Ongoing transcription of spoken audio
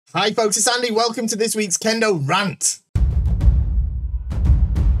Hi folks, it's Andy. Welcome to this week's Kendo Rant.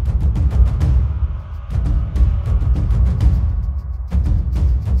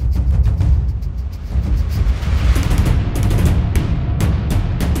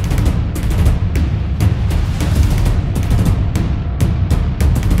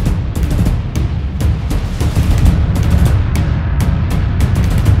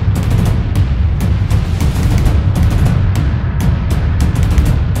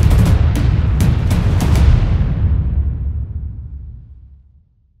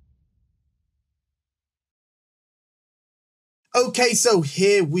 Okay, so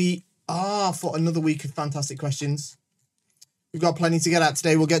here we are for another week of fantastic questions. We've got plenty to get at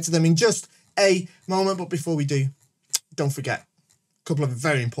today. We'll get to them in just a moment. But before we do, don't forget a couple of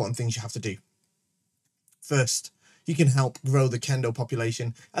very important things you have to do. First, you can help grow the Kendo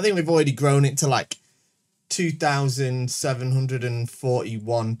population. I think we've already grown it to like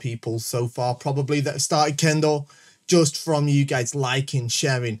 2,741 people so far, probably, that have started Kendo just from you guys liking,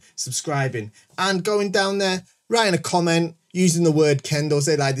 sharing, subscribing, and going down there, writing a comment, using the word Kendo,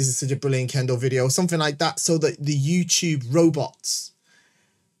 say like, this is such a brilliant Kendo video, something like that, so that the YouTube robots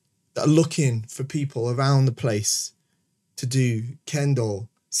that are looking for people around the place to do Kendo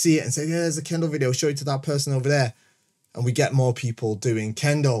see it and say, yeah, there's a Kendo video, show it to that person over there. And we get more people doing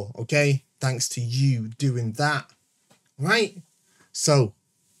Kendo, okay? Thanks to you doing that, right? So,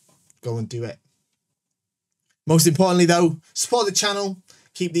 go and do it. Most importantly though, support the channel.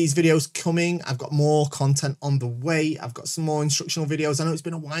 Keep these videos coming. I've got more content on the way. I've got some more instructional videos. I know it's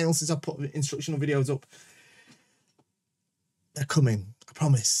been a while since I put instructional videos up. They're coming, I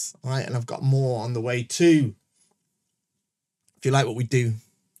promise. All right, and I've got more on the way too. If you like what we do,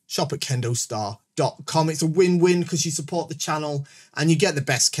 shop at kendostar.com. It's a win-win because you support the channel and you get the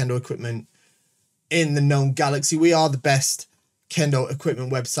best Kendo equipment in the known galaxy. We are the best Kendo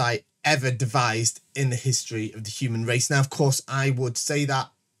equipment website ever devised in the history of the human race. Now, of course, I would say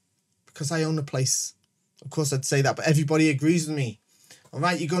that because I own a place. Of course, I'd say that, but everybody agrees with me. All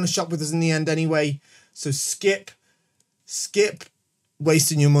right, you're going to shop with us in the end anyway. So skip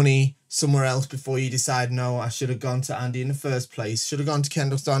wasting your money somewhere else before you decide, no, I should have gone to Andy in the first place. Should have gone to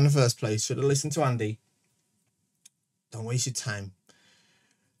Kendo Star in the first place. Should have listened to Andy. Don't waste your time.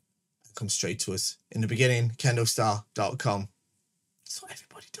 Come straight to us. In the beginning, kendostar.com. That's what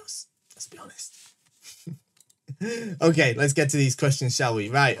everybody does. Let's be honest. Okay, let's get to these questions, shall we?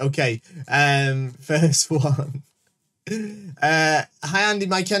 Right, okay. First one. Hi, Andy.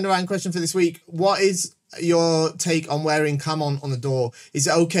 My Kendo Rant question for this week. What is your take on wearing Kamon on the door? Is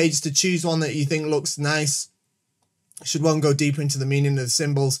it okay just to choose one that you think looks nice? Should one go deeper into the meaning of the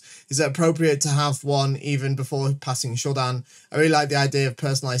symbols? Is it appropriate to have one even before passing Shodan? I really like the idea of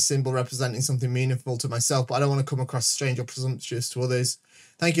personalized symbol representing something meaningful to myself, but I don't want to come across strange or presumptuous to others.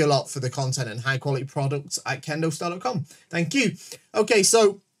 Thank you a lot for the content and high quality products at kendostar.com. Thank you. Okay,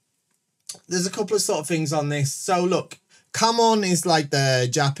 so there's a couple of sort of things on this. So look, Kamon is like the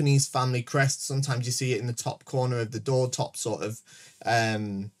Japanese family crest. Sometimes you see it in the top corner of the door, top sort of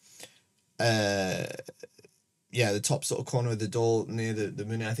yeah, the top sort of corner of the door near the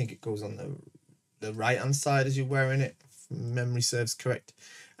moon. I think it goes on the right hand side as you're wearing it, if memory serves correct.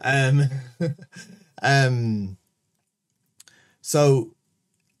 So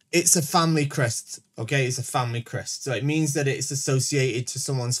it's a family crest, okay? It's a family crest. So it means that it's associated to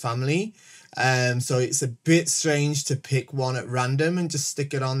someone's family. So it's a bit strange to pick one at random and just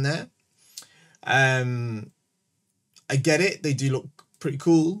stick it on there. I get it. They do look pretty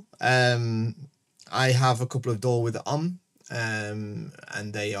cool. I have a couple of door with it on, and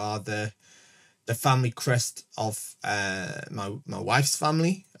they are the family crest of my wife's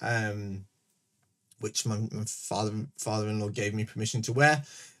family, which my father-in-law gave me permission to wear.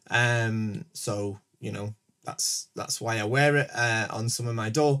 So you know, that's why I wear it on some of my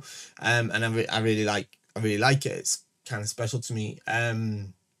door, and I really like it. It's kind of special to me.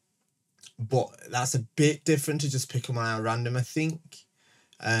 But that's a bit different to just pick them out at random, I think.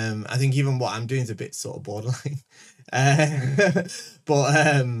 I think even what I'm doing is a bit sort of borderline.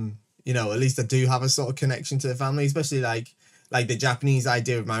 But you know, at least I do have a sort of connection to the family, especially like the Japanese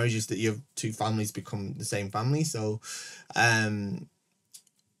idea of marriage is that your two families become the same family. So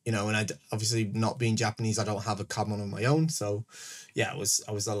you know, and I obviously, not being Japanese, I don't have a Kamon on my own. So yeah, I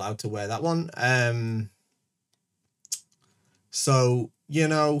was allowed to wear that one. So, you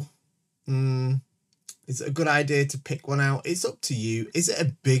know, is it a good idea to pick one out? It's up to you. Is it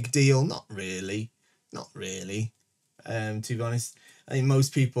a big deal? Not really. Not really. To be honest, I think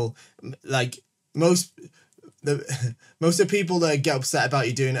most people, like most of the people that get upset about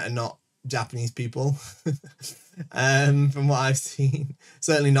you doing it are not Japanese people. from what I've seen.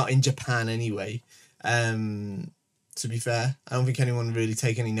 Certainly not in Japan anyway. To be fair, I don't think anyone really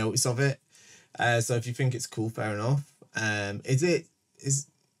take any notice of it. So if you think it's cool, fair enough.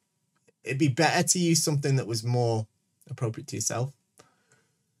 It'd be better to use something that was more appropriate to yourself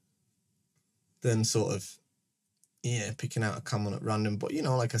than sort of, yeah, picking out a Kamon at random. But, you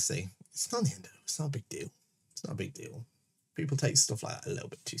know, like I say, it's not the end of it. It's not a big deal. It's not a big deal. People take stuff like that a little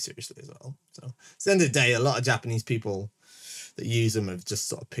bit too seriously as well. So at the end of the day, a lot of Japanese people that use them have just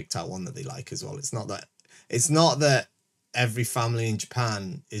sort of picked out one that they like as well. It's not that every family in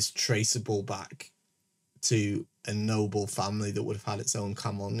Japan is traceable back to a noble family that would have had its own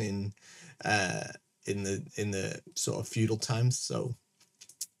Kamon in the sort of feudal times. So,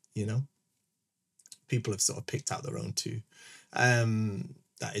 you know, people have sort of picked out their own too.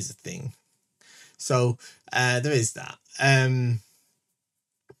 That is a thing. So there is that.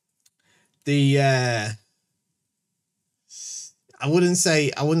 I wouldn't say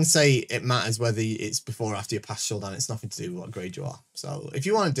it matters whether it's before or after you pass Shodan. It's nothing to do with what grade you are. So if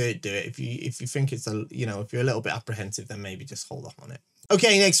you want to do it, do it. If you think it's if you're a little bit apprehensive, then maybe just hold off on it.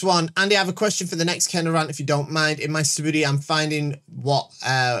 Okay, next one. Andy, I have a question for the next Kendo rant, if you don't mind. In my Suburi, I'm finding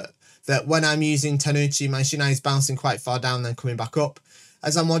that when I'm using Tenuchi, my Shinai is bouncing quite far down, then coming back up.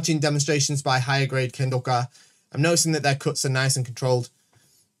 As I'm watching demonstrations by higher grade Kendoka, I'm noticing that their cuts are nice and controlled.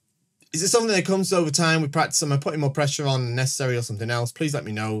 Is it something that comes over time with practice? Am I putting more pressure on than necessary or something else? Please let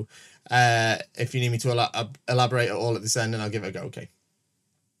me know if you need me to elaborate at all at this end, and I'll give it a go. Okay.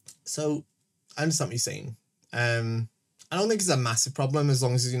 So I understand what you're saying. I don't think it's a massive problem as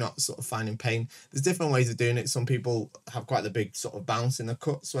long as you're not sort of finding pain. There's different ways of doing it. Some people have quite the big sort of bounce in the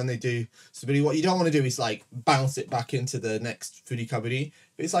cuts when they do Suburi. What you don't want to do is like bounce it back into the next Furikaburi.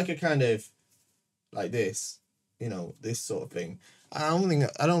 It's like a kind of like this, this sort of thing. I don't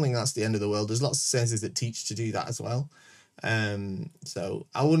think that's the end of the world. There's lots of senses that teach to do that as well. So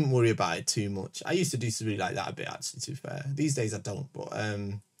I wouldn't worry about it too much. I used to do Suburi like that a bit, actually, to be fair. These days I don't, but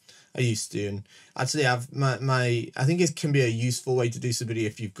I used to. And actually I've I think it can be a useful way to do Suburi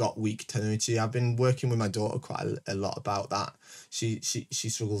if you've got weak tenuchi. I've been working with my daughter quite a lot about that. She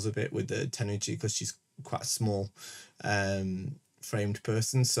struggles a bit with the tenuchi because she's quite a small framed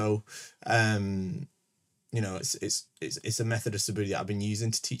person. So it's a method of Suburi that I've been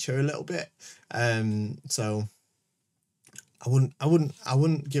using to teach her a little bit. So I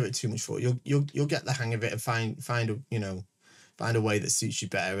wouldn't give it too much thought. You'll get the hang of it and find a way that suits you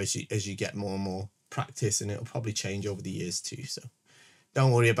better as you get more and more practice, and it'll probably change over the years too. So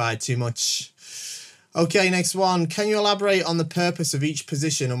don't worry about it too much. Okay, next one. Can you elaborate on the purpose of each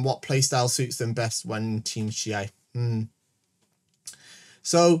position and what playstyle suits them best when Team Shiai?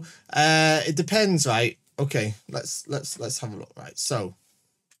 So it depends, right? Okay, let's have a look. Right, so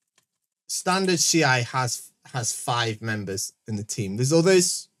standard Shiai has 5 members in the team. There's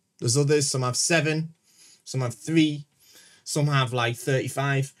others. Some have 7, some have 3, some have like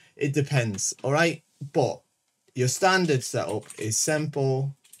 35. It depends. All right, but your standard setup is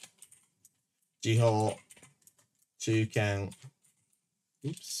Senpo, Jiho, Chuken,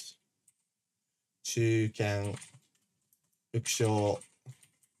 Chuken, Ukusho,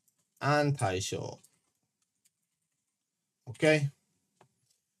 and Taisho. Okay,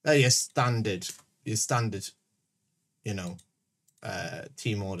 they're your standard,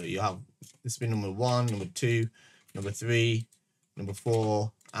 team order. You have this be number 1, number 2, number 3, number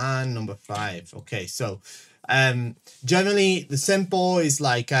 4, and number 5. Okay, so generally the Senpo is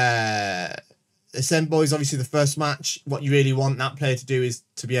like the Senpo is obviously the first match. What you really want that player to do is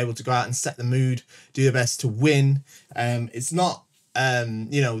to be able to go out and set the mood, do their best to win. It's not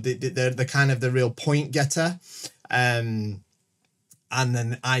the kind of the real point getter. And then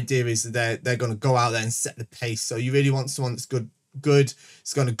the idea is that they're going to go out there and set the pace. So you really want someone that's good.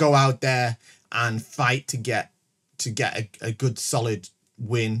 It's going to go out there and fight to get a good solid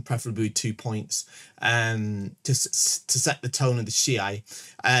win, preferably 2 points, to set the tone of the Shiai.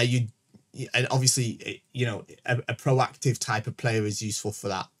 And obviously, a proactive type of player is useful for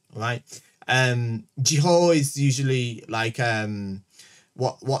that, right? Jiho is usually like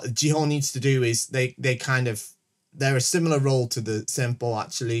what Jiho needs to do is they're a similar role to the Senpo,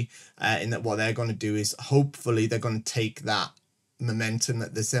 actually, in that what they're going to do is hopefully they're going to take that momentum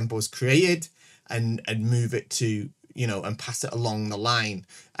that the Senpo has created and move it to, and pass it along the line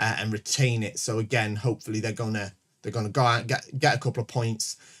and retain it. So again, hopefully they're gonna go out and get a couple of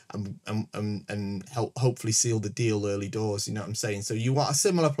points and hopefully seal the deal early doors. You know what I'm saying? So you want a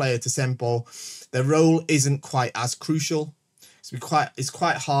similar player to Senpo. Their role isn't quite as crucial. It's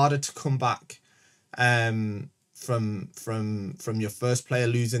quite harder to come back from your first player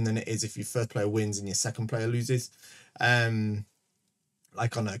losing than it is if your first player wins and your second player loses,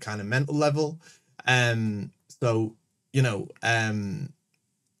 like on a kind of mental level. So you know,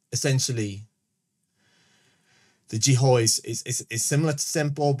 essentially the Jiho is similar to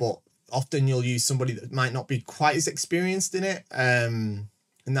Senpo, but often you'll use somebody that might not be quite as experienced in it,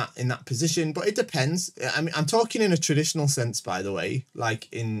 in that position. But it depends. I mean, I'm talking in a traditional sense, by the way, like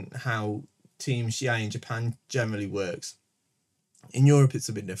in how Team Shiai in Japan generally works. In Europe, it's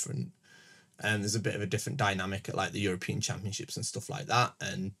a bit different. There's a bit of a different dynamic at like the European Championships and stuff like that.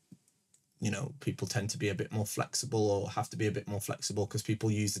 And, you know, people tend to be a bit more flexible, or have to be a bit more flexible, because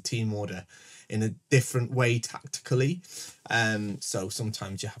people use the team order in a different way tactically. So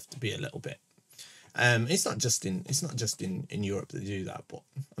sometimes you have to be a little bit. It's not just in Europe that they do that, but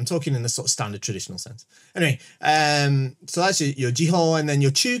I'm talking in the sort of standard traditional sense. Anyway, so that's your Jiho, and then your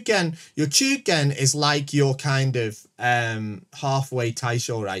Chuken. Your Chuken is like your kind of halfway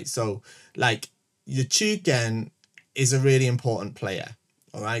Taisho, right? So like your Chuken is a really important player.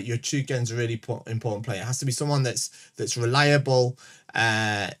 All right, your Chuken's a really important player. It has to be someone that's reliable,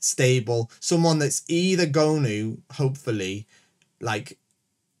 stable, someone that's either going to hopefully like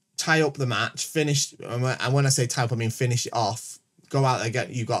tie up the match, finish. And when I say tie up, I mean finish it off. Go out there,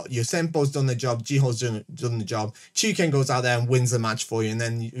 you got your Senpo's done the job, Jiho's done the job. Chuken goes out there and wins the match for you, and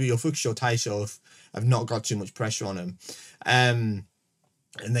then your Fukusho Taisho have not got too much pressure on them, and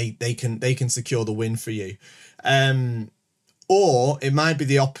they can secure the win for you. Or it might be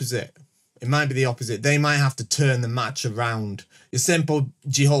the opposite. It might be the opposite. They might have to turn the match around. Your Senpo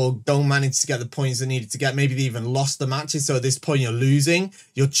Jiho don't manage to get the points they needed to get. Maybe they even lost the matches. So at this point you're losing.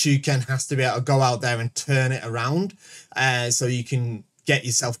 Your Chuken has to be able to go out there and turn it around, so you can get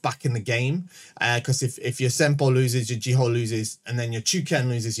yourself back in the game. Because if your Senpo loses, your Jiho loses, and then your Chuken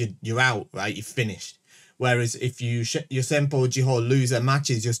loses, you're out, right? You're finished. Whereas if your Senpo or Jiho lose their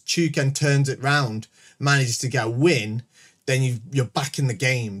matches, your Chuken turns it round, manages to get a win, then you're back in the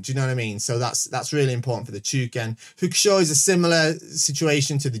game. Do you know what I mean? So that's really important for the Chuken. Fukusho is a similar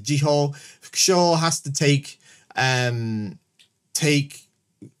situation to the Jiho. Fukusho has to take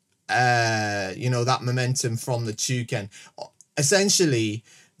you know, that momentum from the Chuken. Essentially,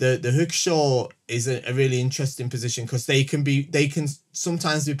 the Fukusho is a really interesting position, because they can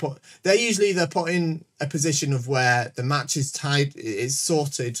sometimes be put. They're put in a position of where the match is tied, is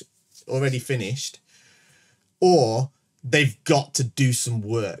sorted, already finished, or they've got to do some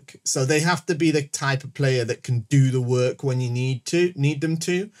work. So they have to be the type of player that can do the work when you need them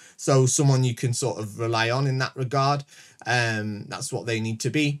to. So someone you can sort of rely on in that regard. That's what they need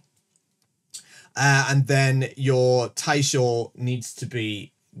to be. And then your Taisho needs to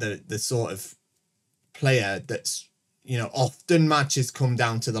be the sort of player that's, you know, often matches come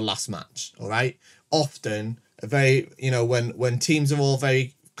down to the last match. All right. Often a very, you know, when teams are all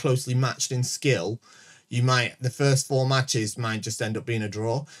very closely matched in skill, the first 4 matches might just end up being a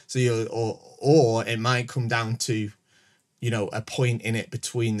draw. So or it might come down to, you know, a point in it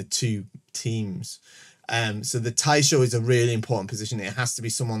between the two teams. So the Taisho is a really important position. It has to be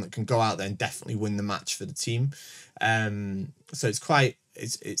someone that can go out there and definitely win the match for the team. So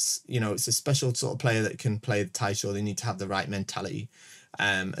it's you know, it's a special sort of player that can play the Taisho. They need to have the right mentality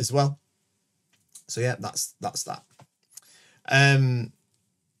as well. So yeah, that's that.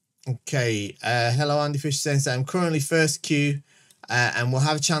 Okay, hello Andy Fish Sensei. I'm currently first Q and will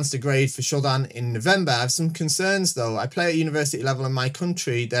have a chance to grade for Shodan in November. I have some concerns though. I play at university level in my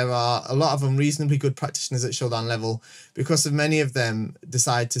country. There are a lot of unreasonably good practitioners at Shodan level. Because of many of them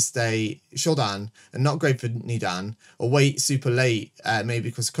decide to stay Shodan and not grade for Nidan, or wait super late, maybe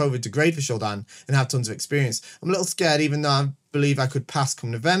because of COVID, to grade for Shodan and have tons of experience. I'm a little scared, even though I believe I could pass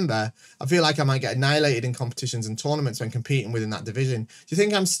come November. I feel like I might get annihilated in competitions and tournaments when competing within that division. Do you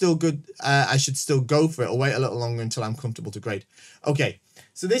think I'm still good? I should still go for it, or wait a little longer until I'm comfortable to grade? Okay,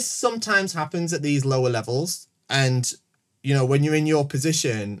 so this sometimes happens at these lower levels, and you know, when you're in your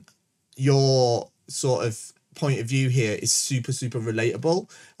position, your sort of point of view here is super relatable.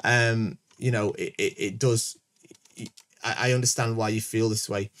 You know, it does. I understand why you feel this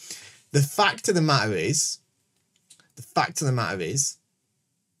way. The fact of the matter is,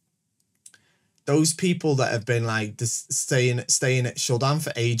 those people that have been like just staying at Shodan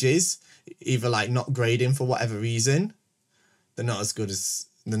for ages, either like not grading for whatever reason, they're not as good as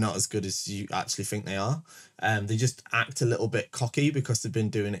you actually think they are. They just act a little bit cocky because they've been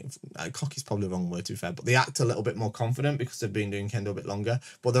doing it. Cocky's probably the wrong word, to be fair, but they act a little bit more confident because they've been doing Kendo a bit longer.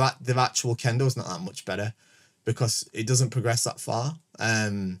 But their actual Kendo is not that much better, because it doesn't progress that far.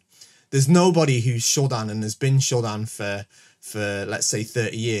 There's nobody who's Shodan and has been Shodan for let's say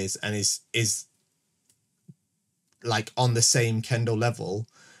 30 years and is like on the same Kendo level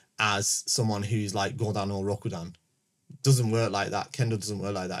as someone who's like Godan or Rokudan. Doesn't work like that. Kendo doesn't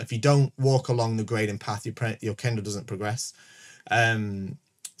work like that. If you don't walk along the grading path, your Kendo doesn't progress.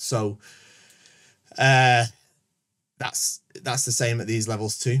 So that's the same at these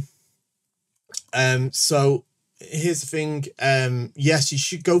levels too. So here's the thing. Yes, you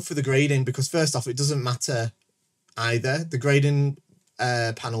should go for the grading, because first off, it doesn't matter either. The grading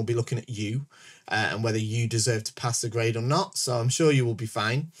panel will be looking at you and whether you deserve to pass the grade or not. So I'm sure you will be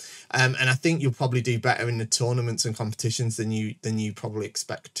fine. And I think you'll probably do better in the tournaments and competitions than you probably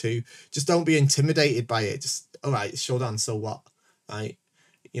expect to. Just don't be intimidated by it. Just, all right, Shodan, so what? Right?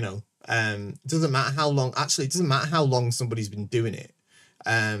 You know, it doesn't matter how long. Actually, it doesn't matter how long somebody's been doing it.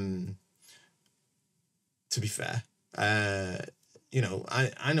 To be fair, you know,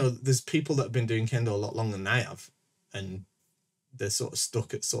 I know there's people that have been doing Kendo a lot longer than I have, and they're sort of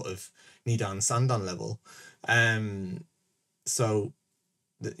stuck at sort of Nidan Sandan level. So,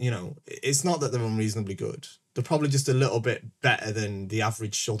 you know, it's not that they're unreasonably good. They're probably just a little bit better than the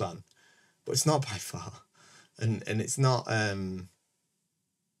average Shodan, but it's not by far. And it's not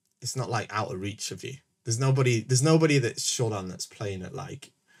like out of reach of you. There's nobody that's Shodan that's playing at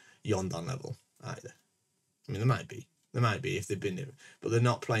like Yondan level either. I mean, there might be if they've been there, but they're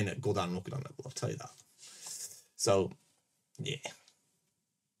not playing at Godan Rokudan level, I'll tell you that. So, yeah.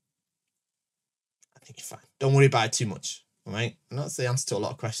 I think you're fine. Don't worry about it too much, all right? I'm not the answer to a lot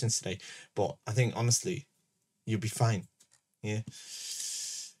of questions today, but I think, honestly, you'll be fine, yeah?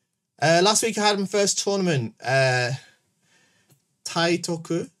 Last week I had my first tournament,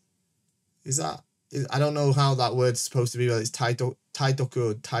 Taitoku. I don't know how that word's supposed to be, whether it's Taitoku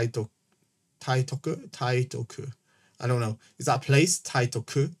or Taitoku. I don't know. Is that a place?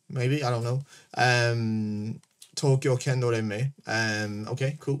 Taitoku, maybe? I don't know. Tokyo Kendo Renmei.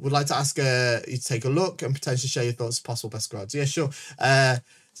 Okay, cool. Would like to ask you to take a look and potentially share your thoughts, possible best grades. Yeah, sure. I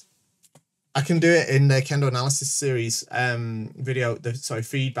can do it in the Kendo analysis series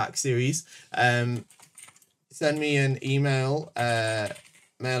feedback series. Send me an email,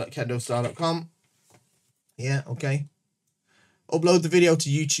 mail@kendostar.com. Yeah, okay. Upload the video to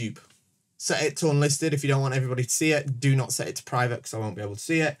YouTube. Set it to unlisted if you don't want everybody to see it. Do not set it to private because I won't be able to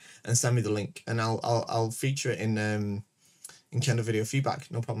see it. And send me the link, and I'll feature it in Kendo video feedback.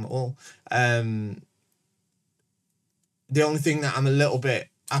 No problem at all. The only thing that I'm a little bit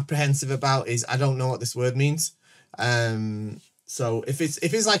apprehensive about is I don't know what this word means. So if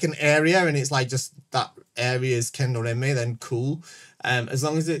it's like an area and it's like just that area's Kendo Renmei, then cool. As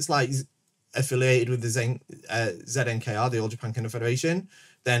long as it's like affiliated with the ZNKR, the All Japan Kendo Federation,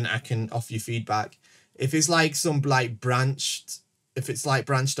 then I can offer you feedback. If it's like branched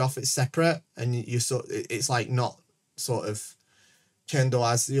off, it's separate, and it's like not sort of Kendo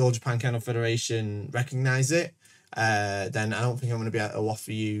as the All Japan Kendo Federation recognize it, then I don't think I'm going to be able to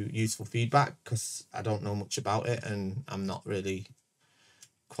offer you useful feedback because I don't know much about it and I'm not really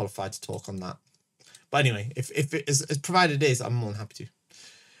qualified to talk on that. But anyway, if it is provided it is, I'm more than happy to.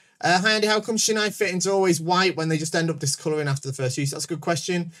 Hi Andy, how come Shinai fittings are always white when they just end up discolouring after the first use? That's a good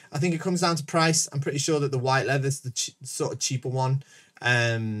question. I think it comes down to price. I'm pretty sure that the white leather's the sort of cheaper one.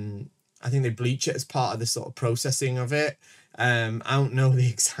 I think they bleach it as part of the sort of processing of it. I don't know the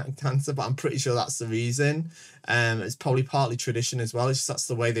exact answer, but I'm pretty sure that's the reason. It's probably partly tradition as well. It's just that's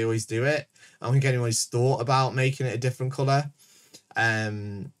the way they always do it. I don't think anyone's thought about making it a different colour,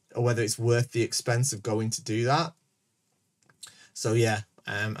 or whether it's worth the expense of going to do that. So yeah.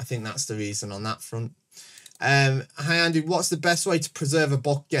 I think that's the reason on that front. Hi Andy, what's the best way to preserve a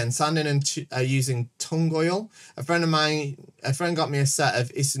bokken? Sanding and using tung oil. A friend got me a set of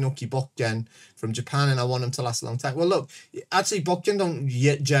Isunoki bokken from Japan, and I want them to last a long time. Well, look, actually, bokken don't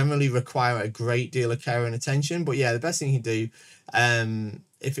generally require a great deal of care and attention, but yeah, the best thing you do,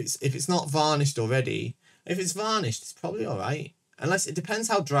 if it's not varnished already, if it's varnished, it's probably all right. Unless it depends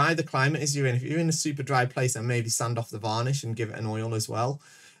how dry the climate is you're in. If you're in a super dry place, then maybe sand off the varnish and give it an oil as well.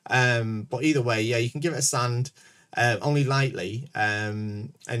 But either way, yeah, you can give it a sand, only lightly,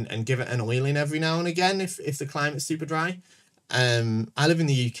 and give it an oiling every now and again if the climate's super dry. I live in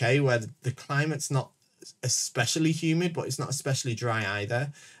the UK where the climate's not especially humid, but it's not especially dry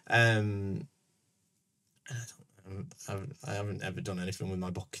either. I haven't ever done anything with my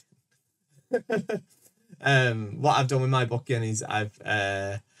book. What I've done with my bokken is I've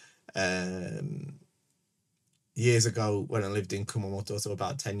years ago when I lived in Kumamoto, so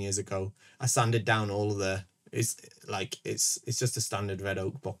about 10 years ago, I sanded down all of it's just a standard red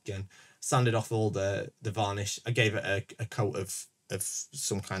oak bokken. Sanded off all the varnish. I gave it a coat of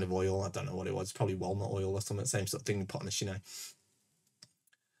some kind of oil. I don't know what it was, probably walnut oil or something, same sort of thing you put on a shinai.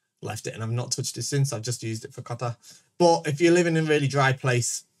 left it and I've not touched it since. I've just used it for kata. But if you're living in a really dry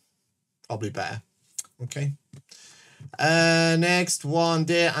place, probably better. Okay. Next one.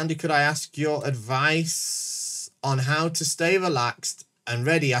 Dear Andy, could I ask your advice on how to stay relaxed and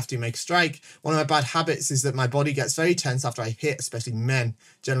ready after you make a strike? One of my bad habits is that my body gets very tense after I hit, especially men.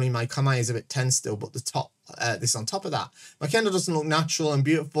 Generally, my kamae is a bit tense still, but this on top of that. My kendo doesn't look natural and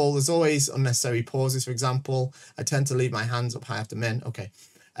beautiful. There's always unnecessary pauses, for example. I tend to leave my hands up high after men. Okay.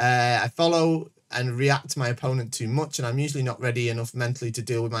 I follow and react to my opponent too much, and I'm usually not ready enough mentally to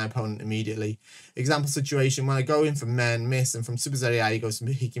deal with my opponent immediately. Example situation, when I go in for men, miss, and from super zeri, I goes to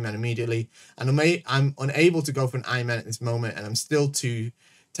hiki men immediately, and I'm unable to go for an I men at this moment, and I'm still too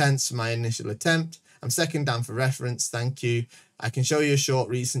tense for my initial attempt. I'm second down for reference, thank you. I can show you a short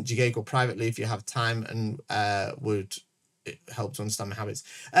recent jigego privately if you have time, and would it help to understand my habits.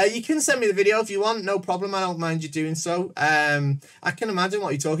 You can send me the video if you want, no problem. I don't mind you doing so. I can imagine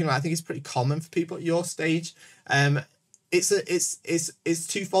what you're talking about. I think it's pretty common for people at your stage. It's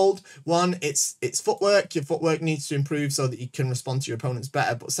twofold. One, it's footwork. Your footwork needs to improve so that you can respond to your opponents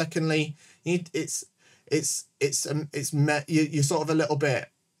better. But secondly, you're sort of a little bit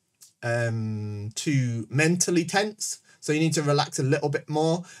too mentally tense. So you need to relax a little bit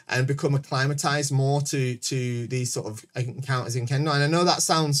more and become acclimatized more to these sort of encounters in Kendo. And I know that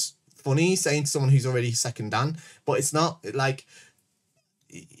sounds funny saying to someone who's already second dan, but it's not. Like,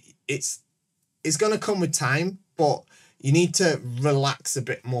 it's going to come with time, but you need to relax a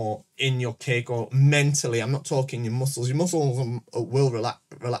bit more in your keiko mentally. I'm not talking your muscles. Your muscles will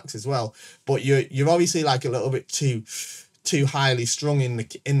relax as well, but you're obviously like a little bit too highly strung in the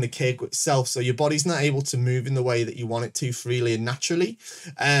keiko itself, so your body's not able to move in the way that you want it to freely and naturally.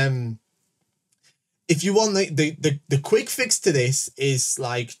 If you want the quick fix to this is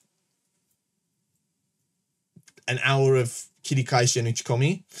like an hour of kirikaishi and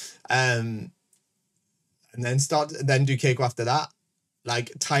uchikomi, and then do keiko after that.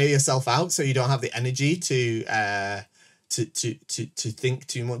 Like, tire yourself out so you don't have the energy to think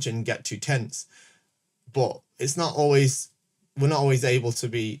too much and get too tense. But it's not always, we're not always able to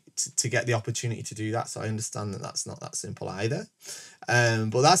get the opportunity to do that. So I understand that that's not that simple either.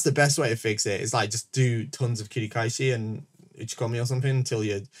 But that's the best way to fix it. It's like, just do tons of kirikaishi and uchikomi or something until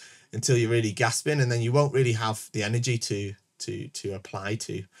you're really gasping, and then you won't really have the energy to apply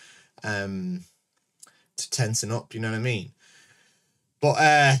to tensen up. You know what I mean? But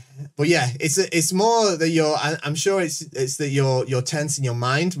yeah, it's more that I'm sure it's that you're tensing your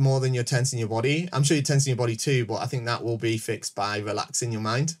mind more than you're tensing your body. I'm sure you're tensing your body too, but I think that will be fixed by relaxing your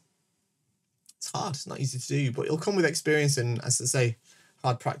mind. It's hard, it's not easy to do, but it'll come with experience, and as I say,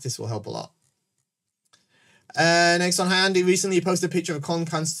 hard practice will help a lot. Next one, hi Andy, recently you posted a picture of a Kon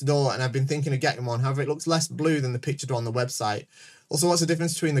Conquistador and I've been thinking of getting one. However, it looks less blue than the picture on the website. Also, what's the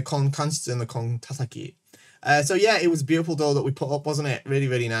difference between the Kon Conquistador and the Kon Tataki? So yeah, it was a beautiful door that we put up, wasn't it? Really,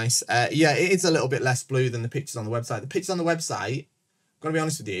 really nice. Yeah, it is a little bit less blue than the pictures on the website. The pictures on the website, I'm gonna be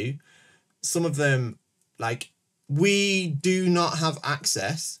honest with you, some of them, like, we do not have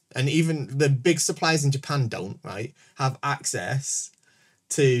access, and even the big suppliers in Japan don't, right, have access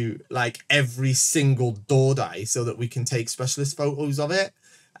to like every single door die so that we can take specialist photos of it.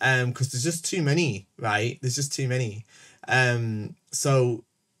 Because there's just too many, right? There's just too many. So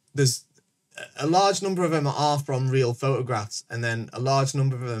there's a large number of them are from real photographs, and then a large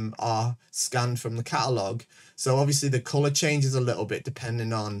number of them are scanned from the catalogue. So obviously the colour changes a little bit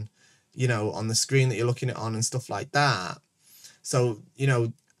depending on, you know, on the screen that you're looking at on and stuff like that. So, you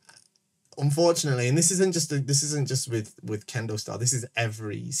know, unfortunately, and this isn't just with Kendo Star, this is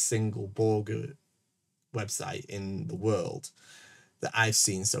every single Borgu website in the world that I've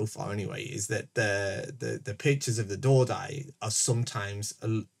seen so far anyway, is that the pictures of the door die are sometimes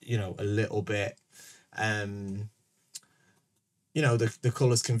you know, a little bit you know, the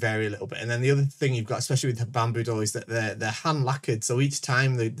colours can vary a little bit. And then the other thing you've got, especially with the bamboo door, is that they're hand lacquered, so each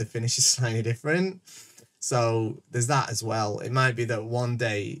time the finish is slightly different. So there's that as well. It might be that one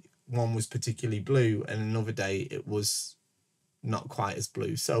day one was particularly blue and another day it was not quite as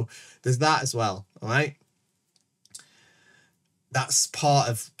blue. So there's that as well, all right? That's part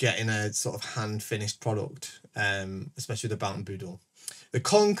of getting a sort of hand-finished product, especially the bamboo door. The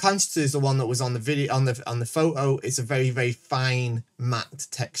Kon Conquistador is the one that was on the video, on the photo. It's a very, very fine matte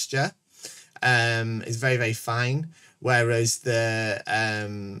texture. It's very, very fine. Whereas the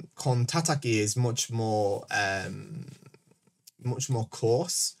Kon Tataki is much more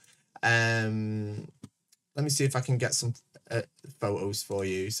coarse. Let me see if I can get some photos for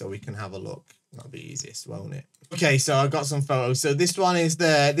you so we can have a look. That'll be easiest, won't it? Okay, so I've got some photos. So this one is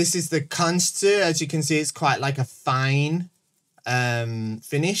this is the Conquistador. As you can see, it's quite like a fine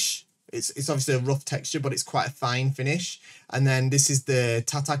finish. It's obviously a rough texture, but it's quite a fine finish. And then this is the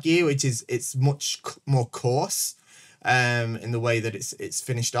tataki, which is it's much more coarse in the way that it's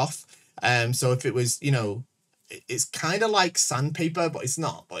finished off. So if it was, you know, it's kind of like sandpaper, but it's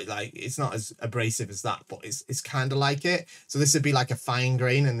not. But like it's not as abrasive as that, but it's kind of like it. So this would be like a fine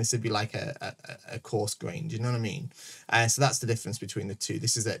grain, and this would be like a coarse grain. Do you know what I mean? So that's the difference between the two.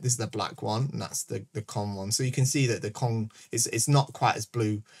 This is the black one, and that's the Kong one. So you can see that the Kong it's not quite as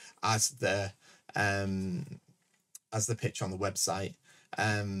blue as the picture on the website.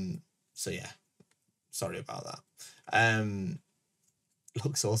 So yeah, sorry about that.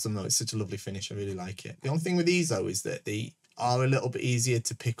 Looks awesome though. It's such a lovely finish. I really like it. The only thing with these though is that they are a little bit easier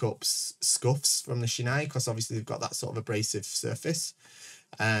to pick up scuffs from the shinai, because obviously they've got that sort of abrasive surface.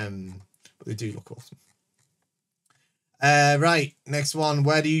 But they do look awesome. Right, next one.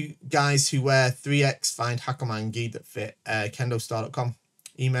 Where do you guys who wear 3X find Hakuman gi that fit? Kendostar.com.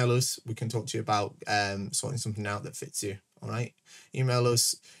 Email us. We can talk to you about sorting something out that fits you. All right. Email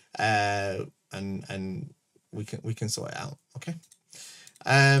us and we can sort it out. Okay.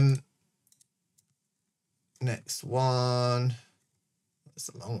 Next one. That's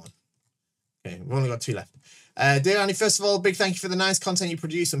a long one. Okay, we've only got 2 left. Dear Annie, first of all, big thank you for the nice content you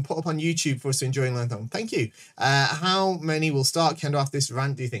produce and put up on YouTube for us to enjoy and learn from. Thank you. How many will start Kendo after this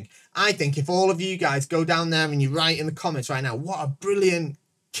rant, do you think? I think if all of you guys go down there and you write in the comments right now, what a brilliant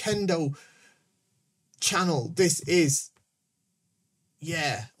Kendo channel this is.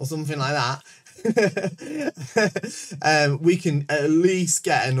 Yeah, or something like that. We can at least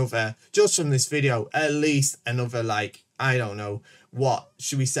get another, just from this video, at least another, like, I don't know, what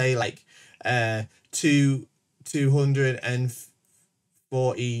should we say, like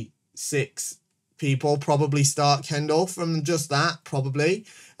 246 people probably start Kendo from just that, probably.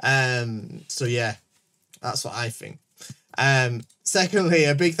 So yeah, that's what I think. Secondly,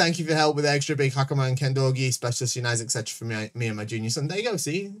 a big thank you for help with extra big Hakuman Kendogi, specialist Shinais, etc. for me and my junior son. There you go.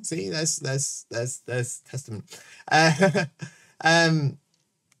 See, there's testament. And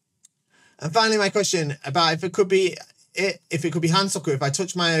finally, my question about if it could be Hansoku, if I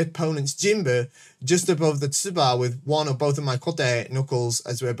touch my opponent's Jinbu just above the Tsuba with one or both of my kote knuckles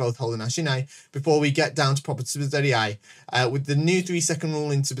as we're both holding our shinai before we get down to proper Tsubazeri. With the new 3-second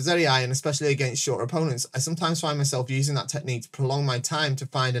rule in Tsubazeri, and especially against shorter opponents, I sometimes find myself using that technique to prolong my time to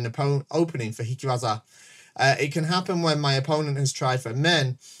find an opening for Hikiwaza. It can happen when my opponent has tried for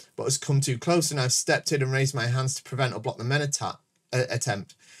men but has come too close and I've stepped in and raised my hands to prevent or block the men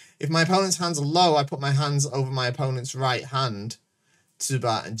attempt. If my opponent's hands are low, I put my hands over my opponent's right hand,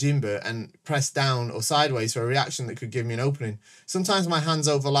 Tsuba and Jinbu, and press down or sideways for a reaction that could give me an opening. Sometimes my hands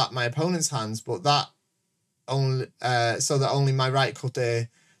overlap my opponent's hands, but that only so that only my right kote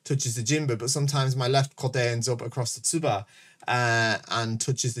touches the Jinbu, but sometimes my left kote ends up across the Tsuba and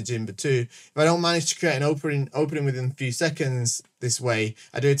touches the Jinbu too. If I don't manage to create an opening within a few seconds this way,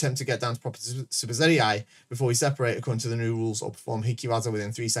 I do attempt to get down to proper Tsubazeri before we separate according to the new rules, or perform Hikiwaza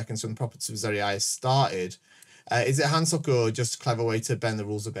within 3 seconds from the proper Tsubazeri has started. Is it Hansoku or just a clever way to bend the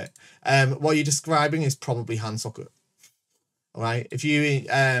rules a bit? What you're describing is probably Hansoku. All right. If you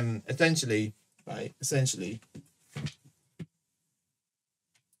essentially,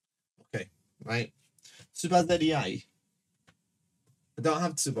 okay, right. Tsubazeri, I don't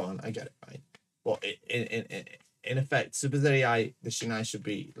have Tsuba on, I get it, right? But in effect, Tsubazeri, the shinai should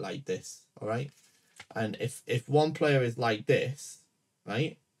be like this, all right? And if one player is like this,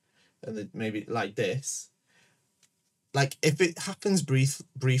 right, and maybe like this, like if it happens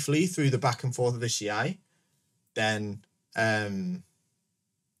briefly through the back and forth of the shinai, then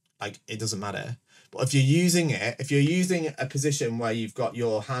like it doesn't matter. But if you're using a position where you've got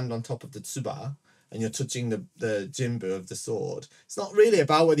your hand on top of the tsuba and you're touching the Jinbu of the sword, it's not really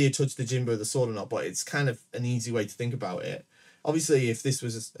about whether you touch the Jinbu of the sword or not, but it's kind of an easy way to think about it. Obviously, if this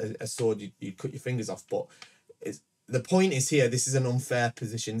was a sword, you'd cut your fingers off, but the point is here, this is an unfair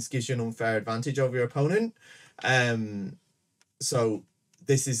position. This gives you an unfair advantage over your opponent. So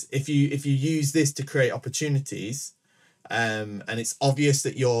this is, if you use this to create opportunities, and it's obvious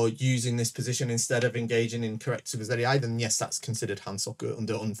that you're using this position instead of engaging in correct Tsubazeri, then yes, that's considered Hansoku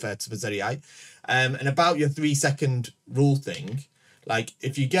under unfair Tsubazeri. And about your 3-second rule thing, like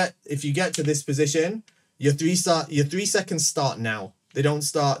if you get to this position, your 3 seconds start now. They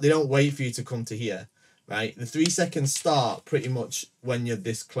don't wait for you to come to here, right? The 3 seconds start pretty much when you're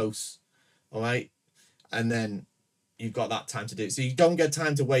this close, all right? And then you've got that time to do it. So you don't get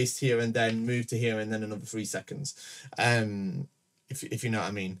time to waste here and then move to here and then another 3 seconds. If you know what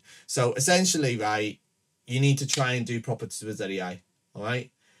I mean. So essentially, right, you need to try and do proper Tsubazeri, all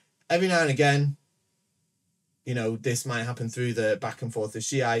right? Every now and again, you know, this might happen through the back and forth of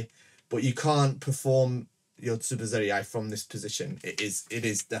Shiai, but you can't perform your Tsubazariai from this position. It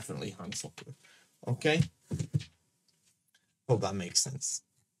is definitely hand soku. Okay? Hope that makes sense.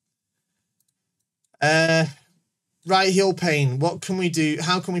 Right heel pain. What can we do?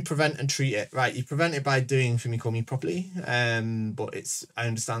 How can we prevent and treat it? Right, you prevent it by doing Fumikomi properly. But I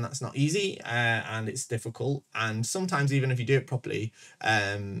understand that's not easy, and it's difficult. And sometimes even if you do it properly,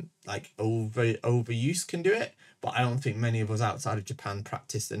 like overuse can do it. But I don't think many of us outside of Japan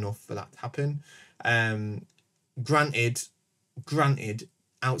practice enough for that to happen. Granted,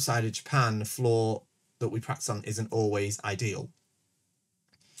 outside of Japan, the floor that we practice on isn't always ideal.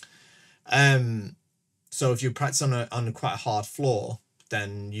 So if you practice on a quite a hard floor,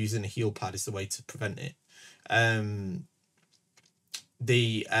 then using a heel pad is the way to prevent it.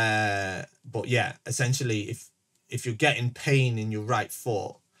 But yeah, essentially, if you're getting pain in your right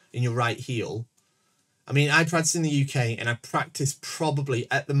foot, in your right heel, I mean, I practice in the UK and I practice probably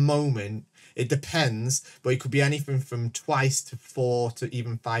at the moment, it depends, but it could be anything from twice to 4 to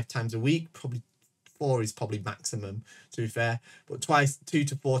even 5 times a week. Probably 4 is probably maximum, to be fair, but 2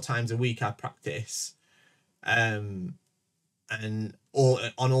 to 4 times a week I practice. And on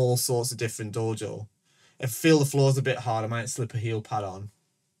all sorts of different dojo. If I feel the floor's a bit hard, I might slip a heel pad on.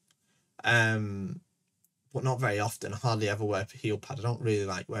 But not very often. I hardly ever wear a heel pad. I don't really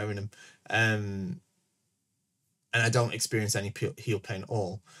like wearing them. And I don't experience any heel pain at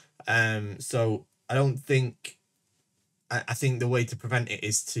all. So I don't think. I think the way to prevent it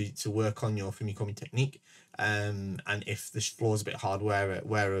is to work on your Fumikomi technique. And if the floor's a bit hard, wear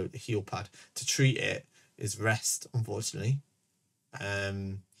a heel pad. To treat it is rest, unfortunately.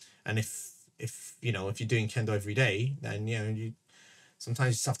 And if you know, if you're doing Kendo every day, then you know, you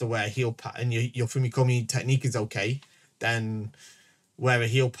sometimes just have to wear a heel pad, and your Fumikomi technique is okay, then wear a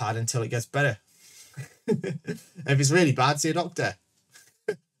heel pad until it gets better. If it's really bad, see a doctor.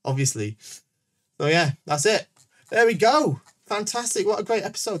 Obviously. So yeah, that's it. There we go. Fantastic. What a great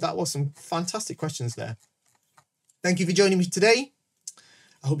episode. That was some fantastic questions there. Thank you for joining me today.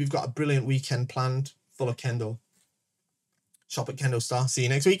 I hope you've got a brilliant weekend planned full of Kendo. Shop at Kendo Star. See you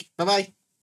next week. Bye-bye.